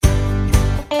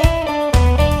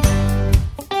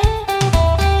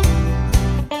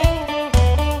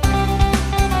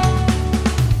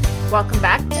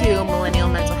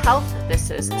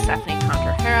is Stephanie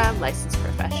Contrahera, licensed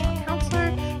professional counselor,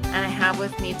 and I have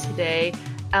with me today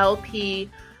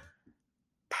LP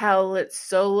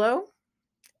Palazzolo,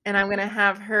 and I'm going to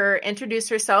have her introduce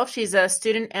herself. She's a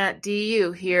student at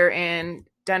DU here in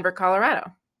Denver,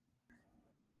 Colorado.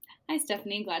 Hi,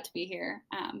 Stephanie. Glad to be here.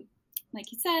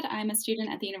 Like you said, I'm a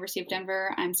student at the University of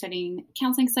Denver. I'm studying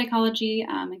counseling psychology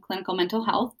and clinical mental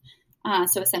health.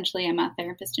 So essentially, I'm a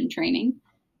therapist in training.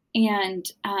 And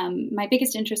my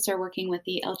biggest interests are working with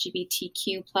the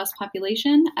LGBTQ plus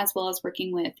population, as well as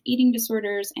working with eating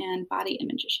disorders and body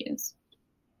image issues.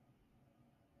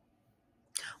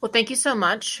 Well, thank you so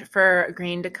much for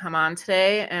agreeing to come on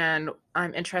today. And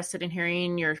I'm interested in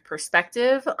hearing your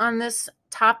perspective on this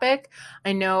topic.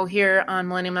 I know here on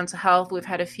Millennial Mental Health, we've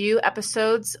had a few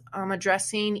episodes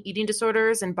addressing eating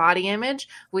disorders and body image.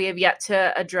 We have yet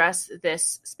to address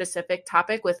this specific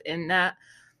topic within that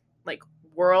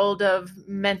world of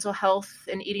mental health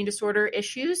and eating disorder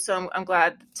issues. So I'm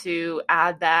glad to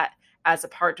add that as a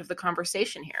part of the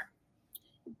conversation here.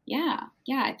 Yeah.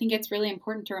 I think it's really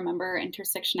important to remember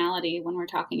intersectionality when we're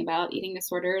talking about eating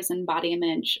disorders and body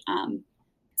image.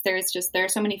 There are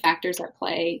so many factors at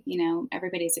play.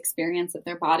 Everybody's experience of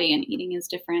their body and eating is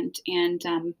different. And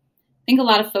I think a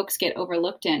lot of folks get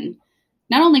overlooked in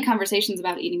not only conversations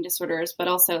about eating disorders, but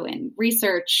also in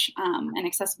research and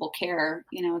accessible care.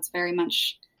 It's very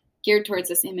much geared towards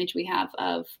this image we have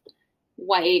of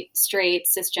white, straight,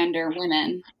 cisgender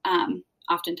women,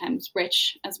 oftentimes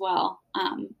rich as well,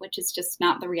 which is just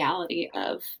not the reality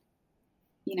of,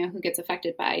 who gets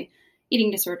affected by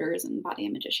eating disorders and body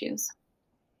image issues.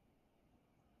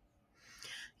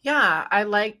 Yeah, I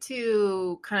like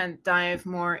to kind of dive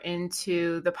more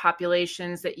into the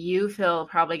populations that you feel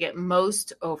probably get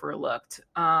most overlooked.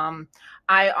 I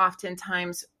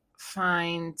oftentimes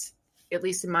find, at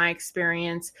least in my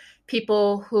experience,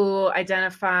 people who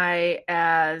identify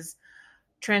as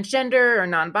transgender or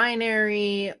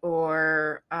non-binary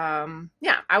or,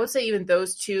 I would say even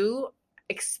those two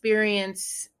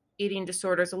experience eating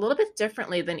disorders a little bit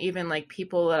differently than even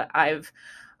people that I've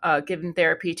given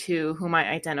therapy to whom I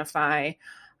identify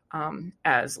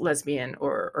as lesbian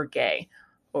or gay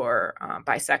or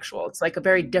bisexual. It's a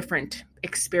very different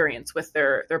experience with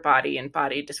their body and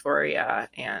body dysphoria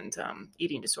and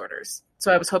eating disorders.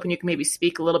 So I was hoping you could maybe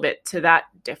speak a little bit to that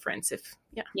difference.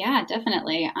 Yeah,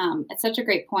 definitely. It's such a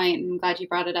great point. I'm glad you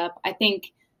brought it up. I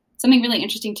think something really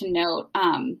interesting to note,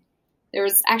 there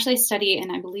was actually a study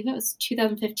in, I believe it was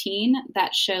 2015,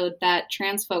 that showed that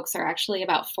trans folks are actually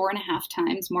about 4.5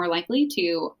 times more likely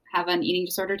to have an eating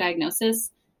disorder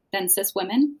diagnosis than cis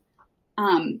women.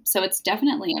 So it's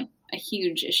definitely a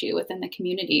huge issue within the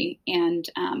community. And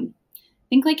I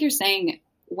think, like you're saying,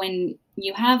 when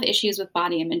you have issues with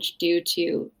body image due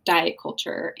to diet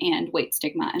culture and weight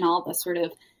stigma and all the sort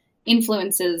of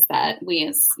influences that we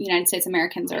as United States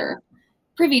Americans are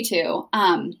privy to,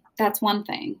 that's one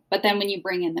thing. But then when you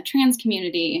bring in the trans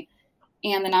community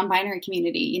and the non-binary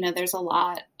community, there's a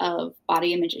lot of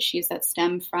body image issues that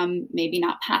stem from maybe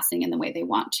not passing in the way they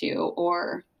want to,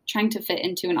 or trying to fit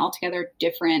into an altogether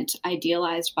different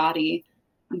idealized body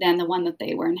than the one that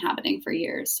they were inhabiting for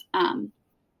years.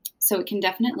 So it can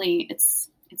definitely, it's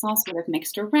all sort of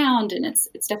mixed around, and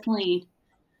it's definitely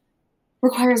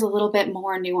requires a little bit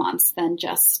more nuance than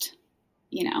just,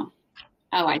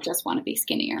 I just want to be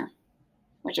skinnier,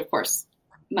 which of course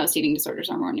most eating disorders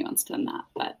are more nuanced than that,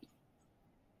 but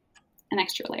an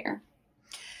extra layer.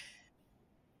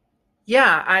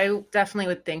 Yeah, I definitely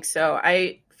would think so.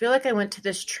 I feel like I went to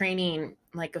this training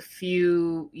a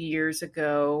few years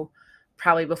ago,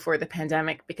 probably before the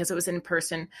pandemic, because it was in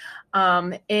person.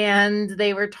 And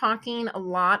they were talking a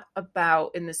lot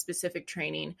about, in this specific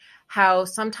training, how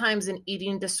sometimes an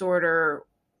eating disorder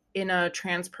in a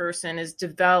trans person is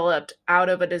developed out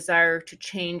of a desire to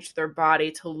change their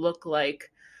body to look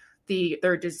like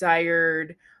their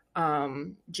desired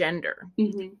gender.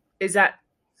 Mm-hmm. Is that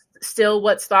still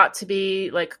what's thought to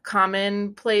be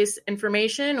commonplace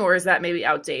information, or is that maybe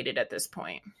outdated at this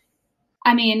point?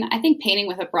 I mean, I think painting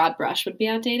with a broad brush would be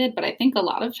outdated, but I think a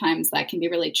lot of times that can be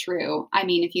really true. I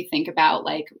mean, if you think about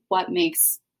what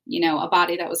makes, a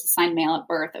body that was assigned male at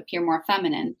birth appear more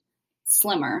feminine,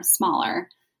 slimmer, smaller,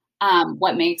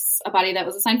 what makes a body that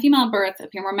was assigned female at birth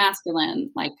appear more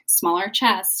masculine, smaller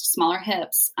chest, smaller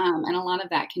hips. And a lot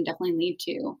of that can definitely lead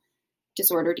to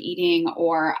disordered eating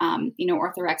or,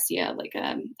 orthorexia,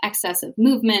 excessive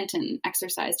movement and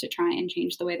exercise to try and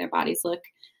change the way their bodies look,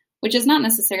 which is not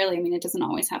necessarily, it doesn't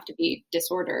always have to be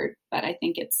disordered, but I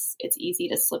think it's easy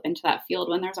to slip into that field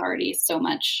when there's already so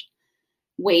much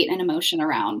weight and emotion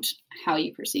around how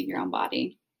you perceive your own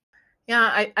body.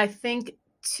 Yeah, I think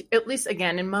at least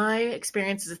again, in my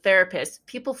experience as a therapist,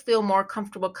 people feel more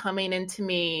comfortable coming into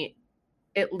me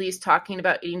at least talking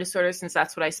about eating disorders, since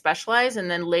that's what I specialize. And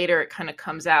then later it kind of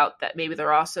comes out that maybe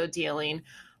they're also dealing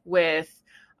with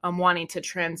wanting to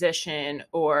transition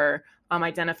or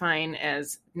identifying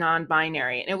as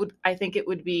non-binary. And I think it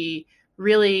would be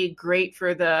really great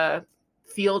for the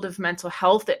field of mental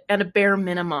health at a bare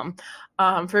minimum,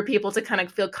 for people to kind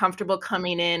of feel comfortable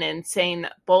coming in and saying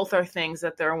that both are things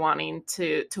that they're wanting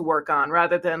to work on,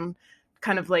 rather than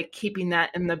kind of like keeping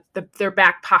that in their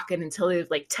back pocket until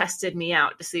they've like tested me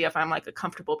out to see if I'm like a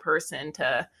comfortable person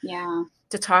to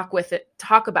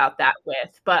talk about that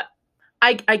with. But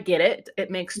I get it.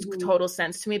 It makes total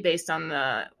sense to me based on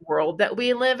the world that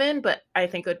we live in. But I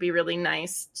think it would be really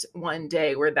nice one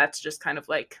day where that's just kind of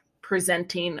like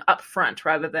presenting up front,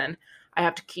 rather than I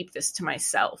have to keep this to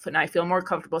myself. And I feel more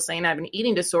comfortable saying I have an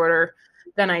eating disorder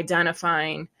than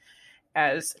identifying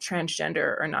as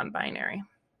transgender or non-binary.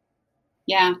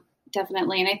 Yeah,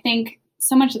 definitely. And I think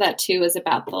so much of that too is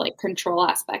about the like control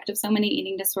aspect of so many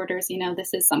eating disorders. You know,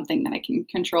 this is something that I can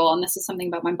control, and this is something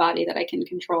about my body that I can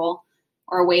control,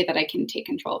 or a way that I can take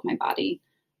control of my body.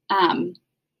 And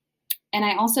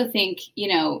I also think, you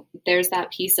know, there's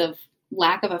that piece of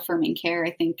lack of affirming care.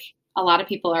 I think a lot of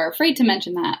people are afraid to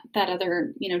mention that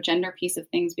other, you know, gender piece of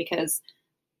things, because,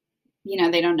 you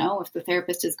know, they don't know if the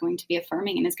therapist is going to be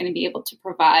affirming and is going to be able to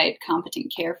provide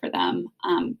competent care for them.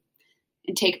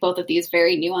 And take both of these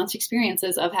very nuanced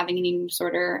experiences of having an eating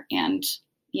disorder and,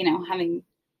 you know,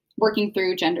 working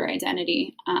through gender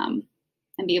identity, and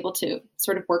be able to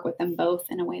sort of work with them both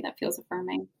in a way that feels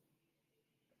affirming.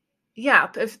 Yeah.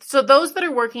 So those that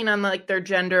are working on like their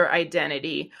gender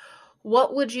identity,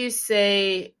 what would you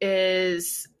say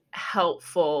is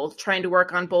helpful, trying to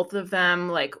work on both of them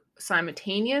like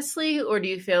simultaneously, or do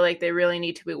you feel like they really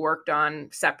need to be worked on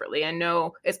separately? I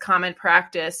know it's common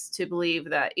practice to believe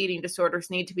that eating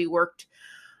disorders need to be worked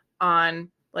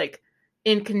on like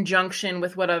in conjunction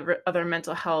with whatever other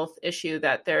mental health issue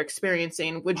that they're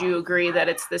experiencing. Would you agree that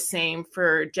it's the same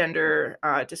for gender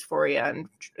dysphoria and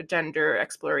gender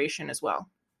exploration as well?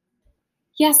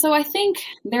 Yeah, so I think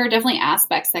there are definitely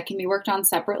aspects that can be worked on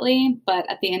separately, but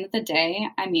at the end of the day,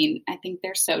 I mean, I think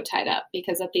they're so tied up,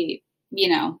 because you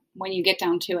know, when you get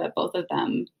down to it, both of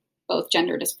them, both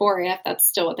gender dysphoria, if that's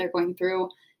still what they're going through,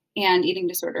 and eating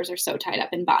disorders are so tied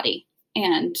up in body.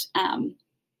 And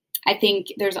I think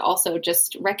there's also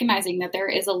just recognizing that there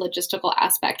is a logistical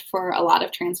aspect for a lot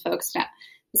of trans folks. Now,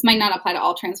 this might not apply to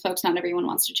all trans folks. Not everyone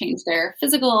wants to change their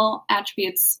physical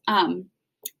attributes.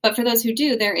 But for those who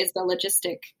do, there is the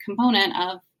logistic component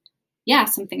of, yeah,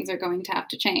 some things are going to have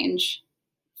to change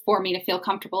for me to feel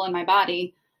comfortable in my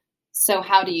body. So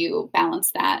how do you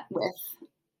balance that with,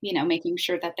 you know, making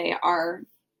sure that they are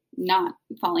not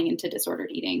falling into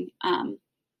disordered eating?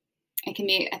 It can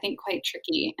be, I think, quite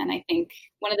tricky. And I think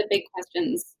one of the big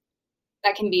questions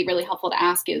that can be really helpful to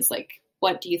ask is like,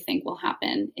 what do you think will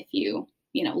happen if you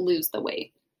know, lose the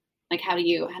weight? Like, how do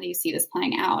you see this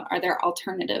playing out? Are there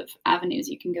alternative avenues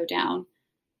you can go down?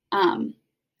 And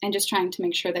just trying to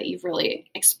make sure that you've really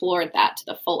explored that to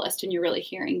the fullest and you're really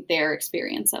hearing their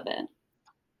experience of it.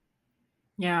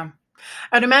 Yeah.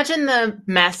 I'd imagine the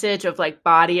message of like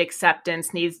body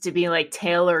acceptance needs to be like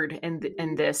tailored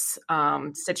in this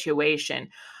situation.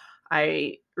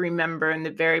 I remember in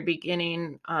the very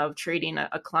beginning of treating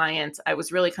a client, I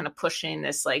was really kind of pushing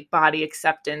this like body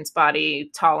acceptance,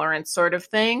 body tolerance sort of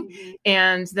thing. Mm-hmm.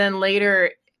 And then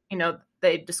later, you know,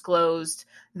 they disclosed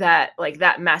that like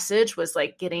that message was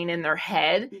like getting in their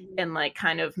head and like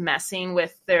kind of messing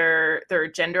with their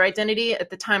gender identity. At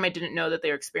the time, I didn't know that they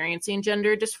were experiencing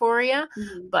gender dysphoria,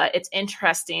 but it's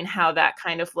interesting how that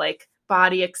kind of like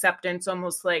body acceptance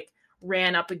almost like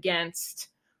ran up against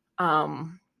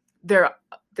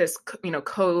this, you know,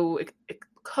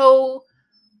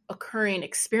 co-occurring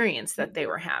experience that they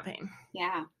were having.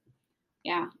 Yeah.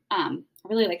 Yeah. I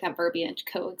really like that verbiage,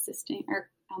 coexisting, or,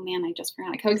 oh man, I just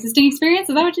forgot, a coexisting experience.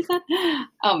 Is that what you said?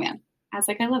 Oh man. I was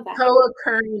like, I love that.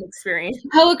 Co-occurring experience.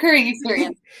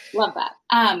 Love that.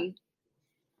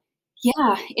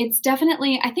 Yeah, it's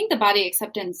definitely, I think the body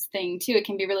acceptance thing too, it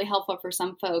can be really helpful for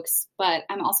some folks, but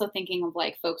I'm also thinking of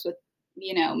like folks with,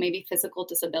 you know, maybe physical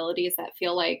disabilities that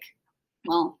feel like,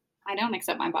 well, I don't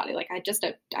accept my body. Like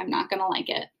I'm not going to like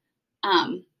it.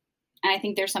 And I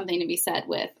think there's something to be said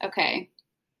with, okay,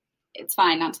 it's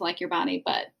fine not to like your body,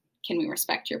 but can we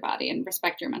respect your body and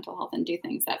respect your mental health and do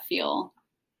things that feel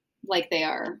like they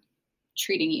are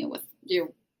treating you with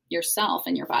yourself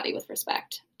and your body with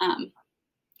respect?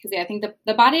 Because I think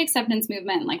the body acceptance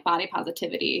movement and like body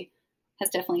positivity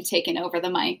has definitely taken over the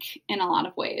mic in a lot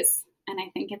of ways. And I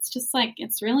think it's just like,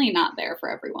 it's really not there for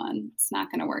everyone. It's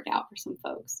not going to work out for some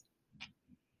folks.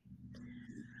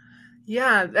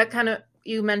 Yeah, that kind of,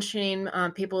 you mentioning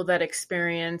people that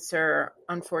experience or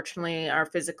unfortunately are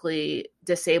physically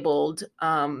disabled,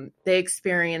 they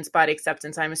experience body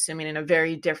acceptance, I'm assuming, in a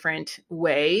very different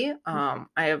way. I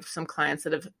have some clients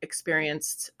that have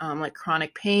experienced like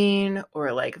chronic pain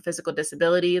or like a physical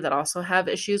disability that also have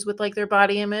issues with like their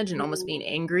body image and almost being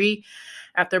angry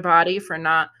at their body for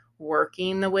not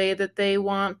working the way that they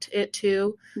want it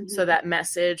to. So that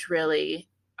message really,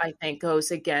 I think,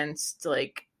 goes against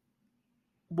like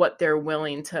what they're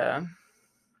willing to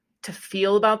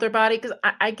feel about their body. Because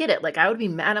I get it. Like, I would be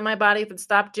mad at my body if it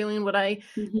stopped doing what I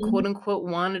quote unquote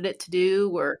wanted it to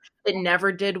do, or it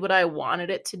never did what I wanted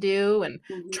it to do. And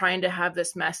trying to have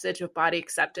this message of body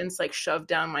acceptance like shoved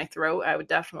down my throat, I would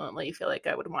definitely feel like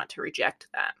I would want to reject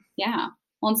that. Yeah.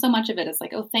 Well, and so much of it is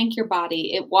like, oh, thank your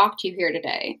body. It walked you here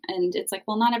today. And it's like,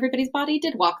 well, not everybody's body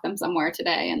did walk them somewhere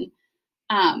today.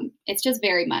 And it's just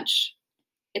very much,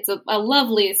 it's a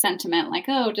lovely sentiment, like,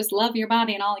 oh, just love your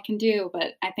body and all it can do.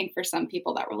 But I think for some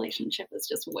people, that relationship is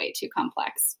just way too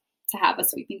complex to have a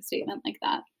sweeping statement like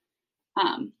that.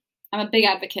 I'm a big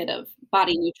advocate of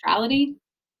body neutrality,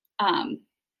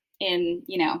 in,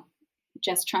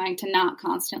 just trying to not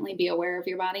constantly be aware of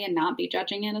your body and not be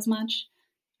judging it as much.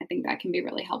 I think that can be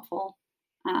really helpful.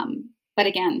 But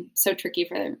again, so tricky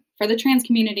for the trans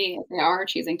community if they are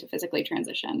choosing to physically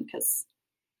transition, because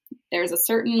there's a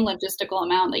certain logistical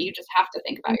amount that you just have to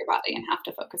think about your body and have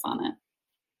to focus on it.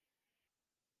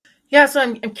 Yeah, so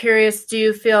I'm curious, do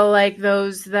you feel like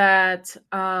those that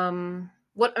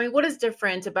what is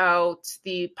different about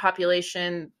the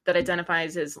population that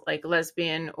identifies as like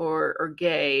lesbian or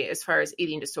gay as far as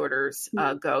eating disorders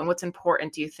go? And what's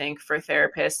important, do you think, for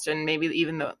therapists and maybe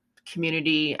even the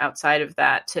community outside of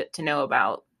that to know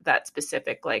about that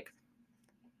specific like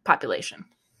population?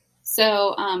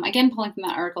 So again, pulling from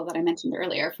that article that I mentioned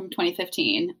earlier from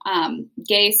 2015,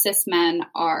 gay cis men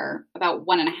are about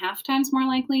 1.5 times more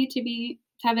likely to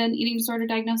have an eating disorder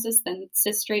diagnosis than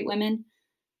cis straight women.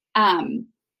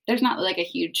 There's not like a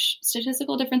huge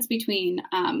statistical difference between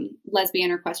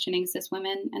lesbian or questioning cis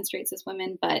women and straight cis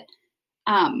women, but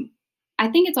I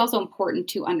think it's also important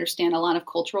to understand a lot of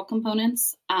cultural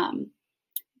components.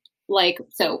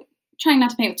 Trying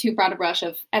not to paint with too broad a brush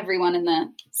of everyone in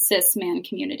the cis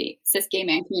gay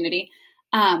man community.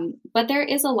 But there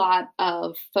is a lot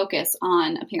of focus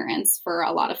on appearance for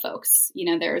a lot of folks.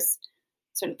 There's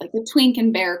sort of like the twink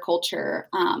and bear culture.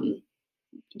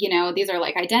 These are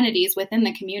like identities within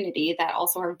the community that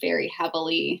also are very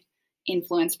heavily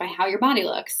influenced by how your body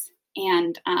looks.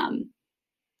 And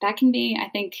that can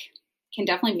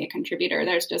definitely be a contributor.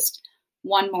 There's just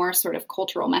one more sort of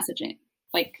cultural messaging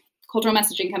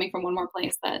coming from one more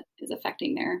place that is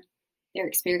affecting their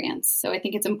experience. So I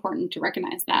think it's important to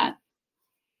recognize that.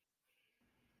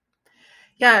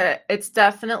 Yeah, it's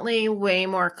definitely way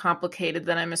more complicated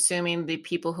than I'm assuming the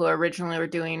people who originally were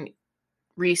doing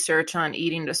research on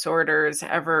eating disorders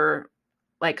ever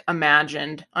like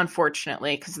imagined,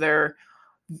 unfortunately, because their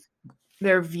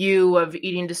view of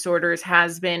eating disorders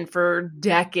has been for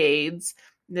decades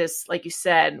this, like you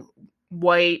said,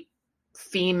 white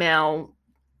female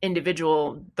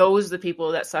individual. Those are the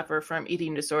people that suffer from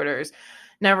eating disorders.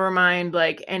 Never mind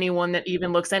like anyone that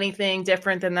even looks anything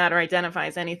different than that or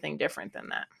identifies anything different than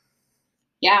that.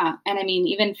 Yeah. And I mean,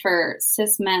 even for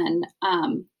cis men,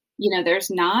 there's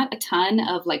not a ton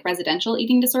of like residential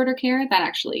eating disorder care that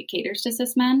actually caters to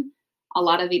cis men. A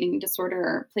lot of eating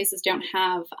disorder places don't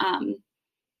have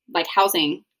like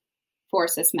housing for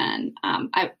cis men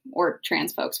or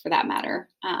trans folks for that matter.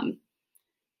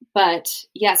 But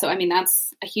yeah, so I mean,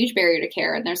 that's a huge barrier to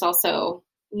care. And there's also,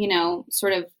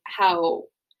 sort of how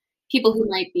people who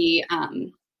might be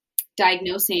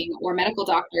diagnosing or medical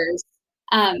doctors,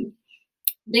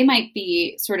 they might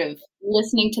be sort of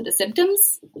listening to the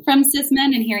symptoms from cis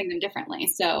men and hearing them differently.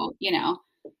 So,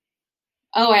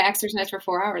 oh, I exercise for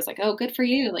 4 hours. Like, oh, good for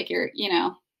you. Like you're,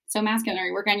 so masculine, or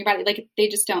you work on your body. Like they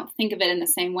just don't think of it in the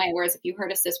same way. Whereas if you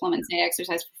heard a cis woman say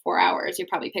exercise for 4 hours, you're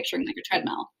probably picturing like a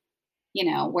treadmill.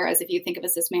 Whereas if you think of a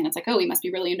cis man, it's like, oh, he must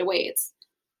be really into weights.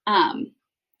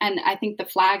 And I think the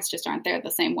flags just aren't there the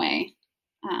same way.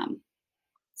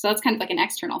 So that's kind of like an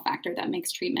external factor that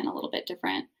makes treatment a little bit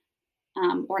different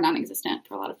or non-existent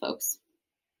for a lot of folks.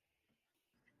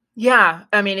 Yeah.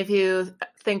 I mean, if you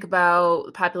think about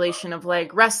the population of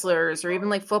like wrestlers or even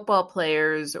like football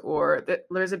players,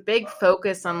 there's a big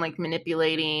focus on like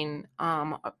manipulating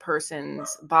a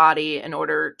person's body in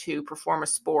order to perform a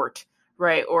sport,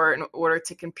 right? Or in order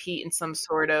to compete in some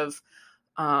sort of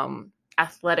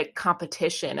athletic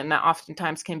competition, and that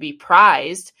oftentimes can be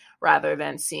prized rather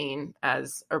than seen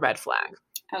as a red flag.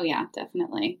 Oh yeah,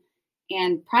 definitely.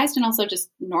 And prized and also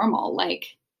just normal. Like,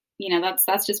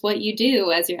 that's just what you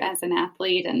do as an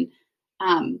athlete. And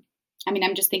I mean,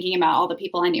 I'm just thinking about all the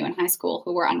people I knew in high school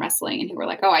who were on wrestling and who were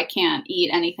like, oh, I can't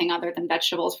eat anything other than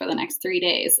vegetables for the next 3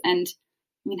 days. And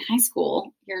I mean, high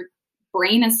school, your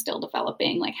brain is still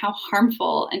developing. Like, how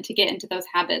harmful, and to get into those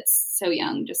habits so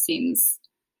young just seems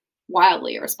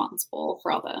wildly irresponsible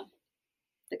for all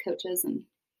the coaches. And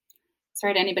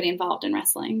sorry to anybody involved in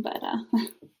wrestling, but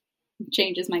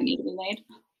changes might need to be made.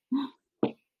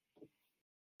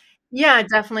 Yeah, I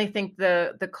definitely think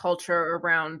the culture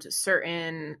around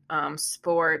certain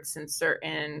sports and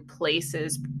certain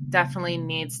places definitely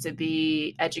needs to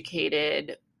be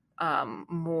educated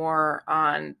more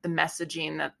on the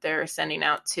messaging that they're sending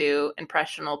out to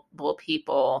impressionable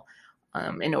people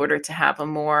in order to have a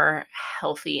more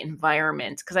healthy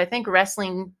environment. Because I think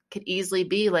wrestling could easily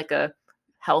be like a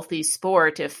healthy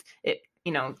sport if it,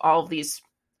 all of these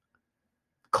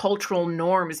cultural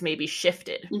norms maybe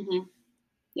shifted. Mm-hmm.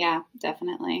 Yeah,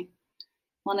 definitely.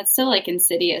 Well, and it's still like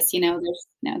insidious,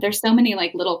 there's so many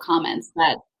like little comments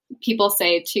that people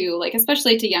say to, like,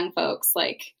 especially to young folks.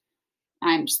 Like,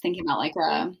 I'm just thinking about like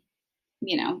a,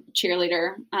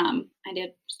 cheerleader. I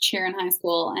did cheer in high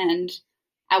school, and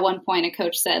at one point a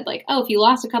coach said like, oh, if you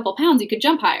lost a couple pounds, you could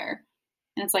jump higher.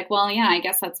 And it's like, well, yeah, I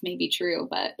guess that's maybe true,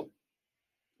 but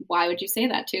why would you say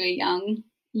that to a young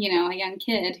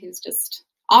kid who's just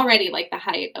already like the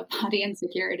height of body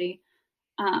insecurity?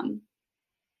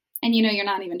 And you're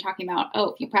not even talking about,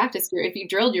 oh, if you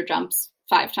drilled your jumps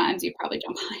 5 times, you'd probably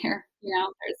jump higher.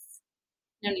 There's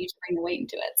no need to bring the weight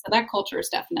into it. So that culture is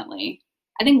definitely,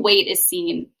 I think weight is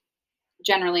seen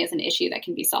generally as an issue that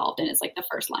can be solved, and it's like the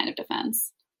first line of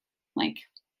defense. Like,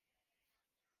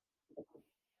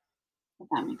 if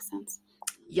that makes sense.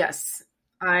 Yes.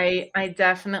 I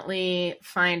definitely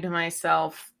find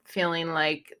myself feeling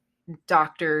like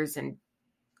doctors and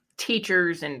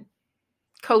teachers and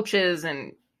coaches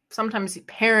and sometimes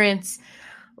parents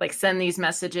like send these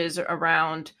messages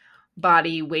around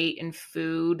body weight and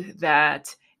food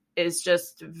that is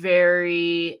just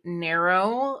very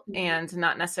narrow and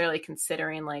not necessarily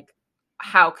considering like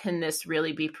how can this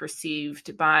really be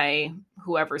perceived by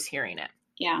whoever's hearing it.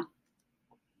 Yeah.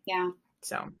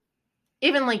 So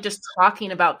even like just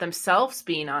talking about themselves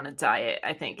being on a diet,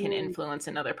 I think can influence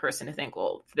another person to think,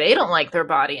 well, if they don't like their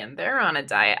body and they're on a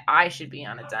diet, I should be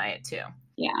on a diet too.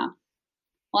 Yeah.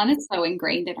 Well, and it's so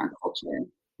ingrained in our culture,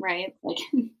 right? Like,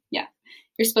 yeah,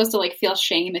 you're supposed to like feel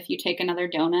shame if you take another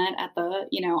donut at the,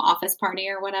 office party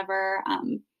or whatever.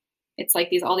 It's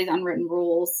like all these unwritten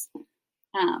rules.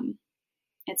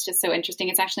 It's just so interesting.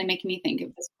 It's actually making me think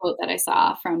of this quote that I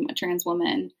saw from a trans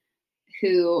woman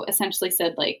who essentially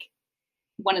said, like,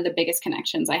 one of the biggest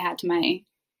connections I had to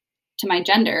my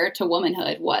gender, to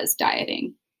womanhood, was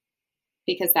dieting,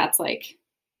 because that's like,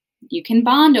 you can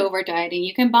bond over dieting.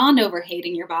 You can bond over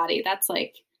hating your body. That's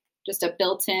like just a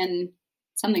built-in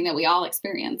something that we all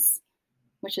experience,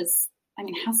 which is, I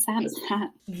mean, how sad is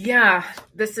that? Yeah,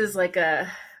 this is like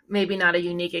maybe not a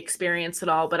unique experience at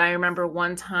all, but I remember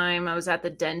one time I was at the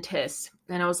dentist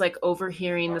and I was like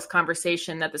overhearing this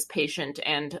conversation that this patient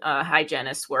and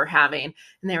hygienist were having,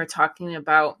 and they were talking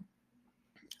about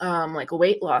like a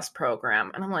weight loss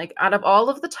program. And I'm like, out of all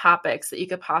of the topics that you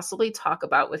could possibly talk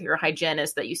about with your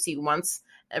hygienist that you see once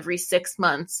every 6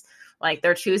 months, like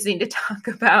they're choosing to talk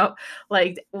about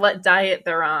like what diet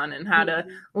they're on and how to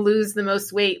lose the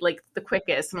most weight, like the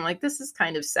quickest. And I'm like, this is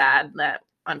kind of sad that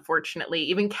unfortunately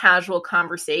even casual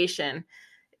conversation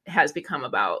has become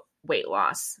about weight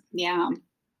loss. Yeah.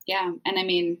 Yeah. And I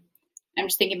mean, I'm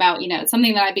just thinking about, it's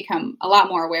something that I've become a lot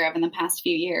more aware of in the past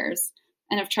few years,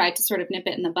 and have tried to sort of nip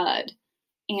it in the bud.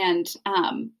 And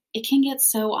it can get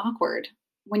so awkward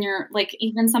when you're like,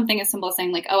 even something as simple as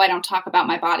saying like, oh, I don't talk about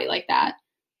my body like that.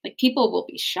 Like, people will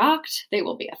be shocked. They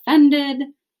will be offended.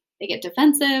 They get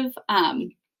defensive.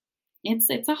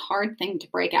 It's a hard thing to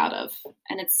break out of.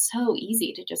 And it's so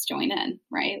easy to just join in,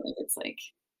 right? Like, it's like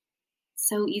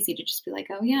so easy to just be like,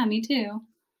 oh yeah, me too.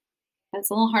 But it's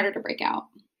a little harder to break out.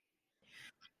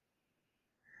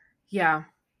 Yeah,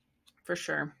 for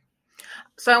sure.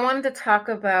 So I wanted to talk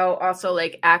about also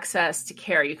like access to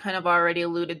care. You kind of already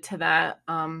alluded to that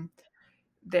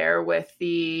there with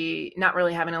the not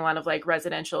really having a lot of like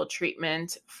residential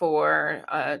treatment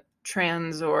for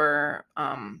trans or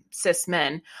cis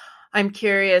men. I'm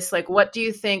curious, like, what do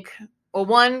you think? Well,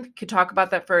 one, could talk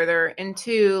about that further. And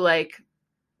two, like,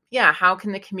 yeah, how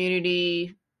can the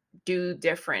community do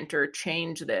different or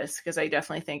change this? Because I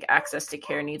definitely think access to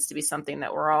care needs to be something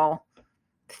that we're all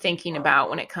thinking about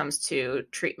when it comes to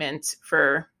treatment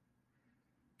for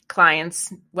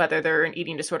clients, whether they're an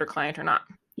eating disorder client or not?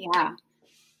 Yeah.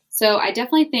 So I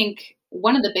definitely think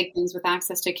one of the big things with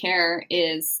access to care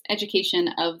is education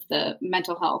of the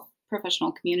mental health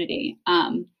professional community.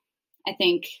 I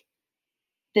think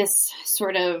this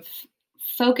sort of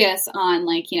focus on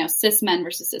like, cis men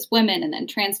versus cis women and then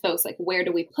trans folks, like where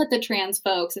do we put the trans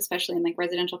folks, especially in like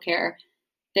residential care,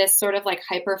 this sort of like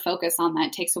hyper focus on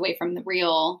that takes away from the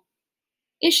real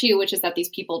issue, which is that these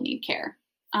people need care.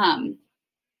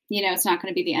 It's not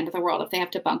going to be the end of the world if they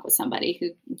have to bunk with somebody who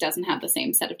doesn't have the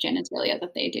same set of genitalia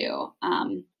that they do.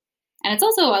 And it's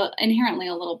also inherently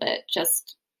a little bit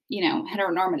just,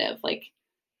 heteronormative. Like,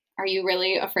 are you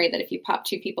really afraid that if you pop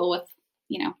two people with,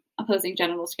 opposing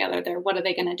genitals together, what are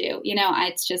they going to do?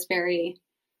 It's just very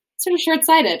sort of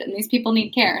short-sighted, and these people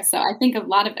need care. So I think a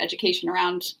lot of education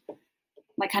around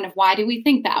like kind of why do we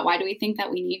think that? Why do we think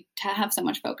that we need to have so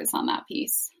much focus on that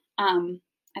piece?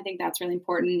 I think that's really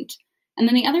important. And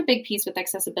then the other big piece with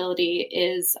accessibility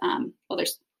is,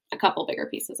 there's a couple bigger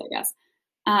pieces, I guess.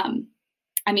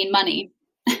 Money.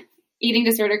 Eating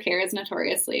disorder care is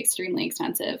notoriously extremely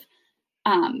expensive,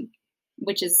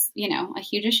 which is, a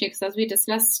huge issue because as we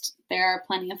discussed, there are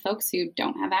plenty of folks who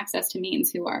don't have access to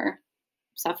means who are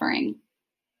suffering.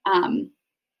 And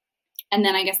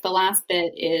then I guess the last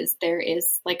bit is there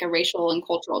is like a racial and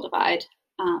cultural divide.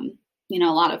 A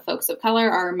lot of folks of color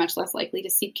are much less likely to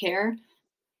seek care.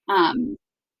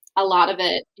 A lot of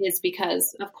it is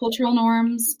because of cultural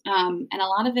norms. And a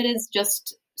lot of it is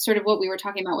just sort of what we were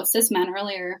talking about with cis men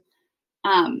earlier.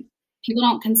 People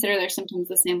don't consider their symptoms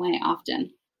the same way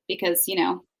often because,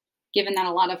 given that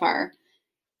a lot of our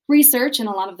research and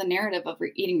a lot of the narrative of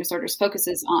eating disorders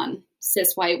focuses on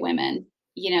cis white women,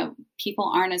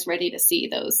 people aren't as ready to see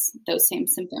those same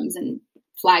symptoms and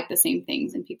flag the same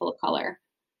things in people of color.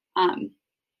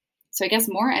 So I guess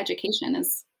more education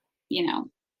is,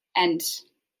 and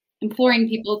imploring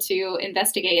people to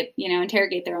investigate,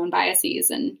 interrogate their own biases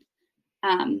and,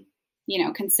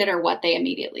 consider what they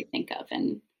immediately think of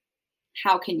and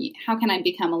how can I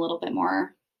become a little bit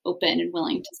more open and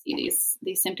willing to see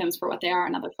these symptoms for what they are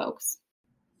in other folks.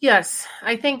 Yes,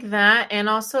 I think that. And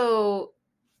also,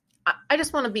 I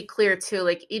just want to be clear too,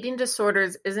 like eating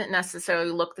disorders isn't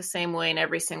necessarily look the same way in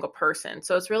every single person.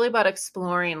 So it's really about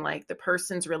exploring like the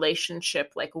person's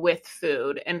relationship like with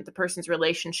food and the person's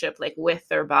relationship like with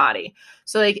their body.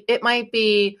 So like it might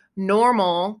be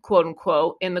normal, quote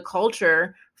unquote, in the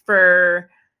culture for,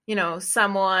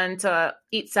 someone to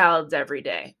eat salads every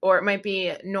day, or it might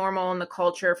be normal in the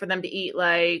culture for them to eat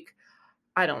like,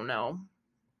 I don't know,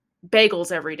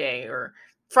 bagels every day or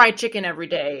fried chicken every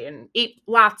day and eat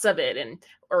lots of it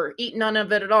or eat none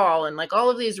of it at all. And like all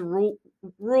of these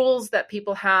rules that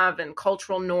people have and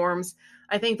cultural norms,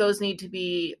 I think those need to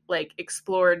be like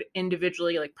explored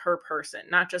individually, like per person,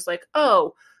 not just like,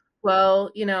 oh, well,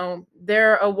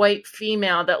 they're a white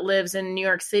female that lives in New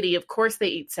York City. Of course they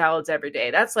eat salads every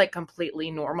day. That's like completely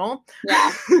normal.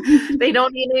 Yeah. They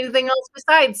don't eat anything else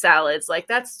besides salads. Like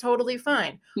that's totally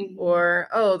fine. Mm-hmm. Or,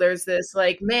 oh, there's this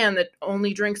like man that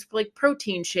only drinks like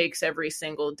protein shakes every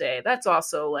single day. That's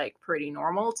also like pretty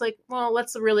normal. It's like, well,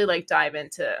 let's really like dive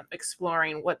into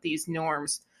exploring what these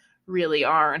norms really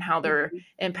are and how they're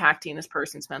impacting this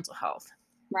person's mental health.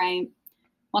 Right.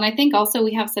 Well, and I think also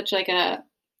we have such like a,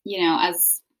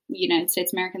 as United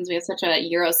States Americans, we have such a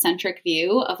Eurocentric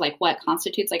view of like what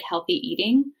constitutes like healthy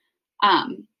eating.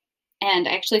 And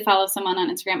I actually follow someone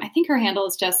on Instagram. I think her handle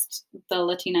is just the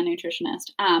Latina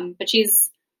nutritionist. But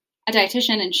she's a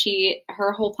dietitian and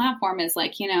her whole platform is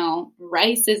like,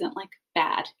 rice isn't like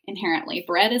bad inherently.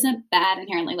 Bread isn't bad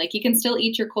inherently. Like you can still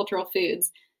eat your cultural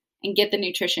foods and get the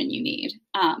nutrition you need.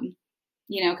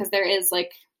 Because there is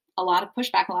like a lot of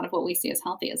pushback. A lot of what we see as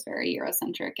healthy is very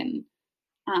Eurocentric. And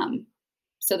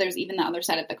so there's even the other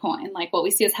side of the coin, like what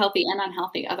we see as healthy and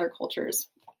unhealthy, other cultures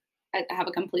have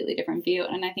a completely different view.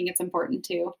 And I think it's important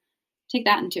to take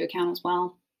that into account as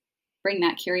well. Bring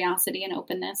that curiosity and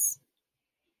openness.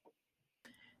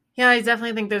 Yeah, I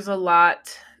definitely think there's a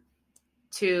lot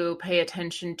to pay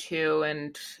attention to.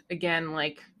 And again,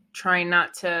 like trying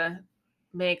not to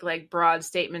make like broad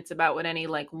statements about what any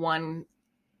like one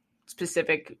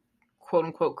specific quote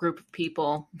unquote group of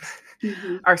people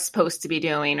are supposed to be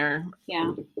doing or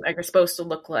like are supposed to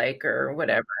look like or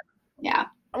whatever. Yeah.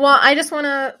 Well, I just want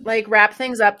to like wrap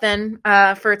things up then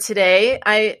for today.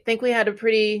 I think we had a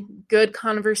pretty good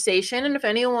conversation. And if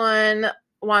anyone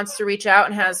wants to reach out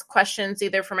and has questions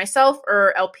either for myself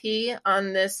or LP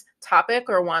on this topic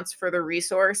or wants further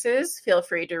resources, feel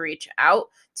free to reach out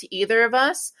to either of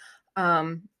us.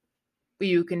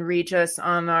 You can reach us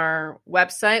on our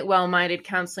website,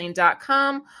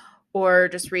 wellmindedcounseling.com, or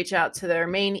just reach out to their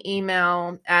main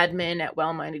email,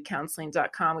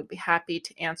 admin@wellmindedcounseling.com. We'd be happy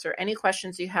to answer any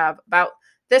questions you have about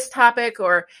this topic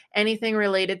or anything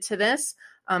related to this.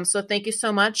 So thank you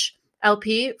so much,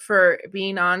 LP, for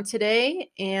being on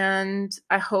today. And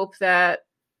I hope that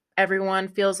everyone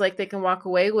feels like they can walk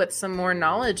away with some more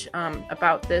knowledge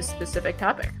about this specific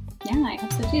topic. Yeah, I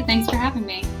hope so too. Thanks for having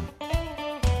me.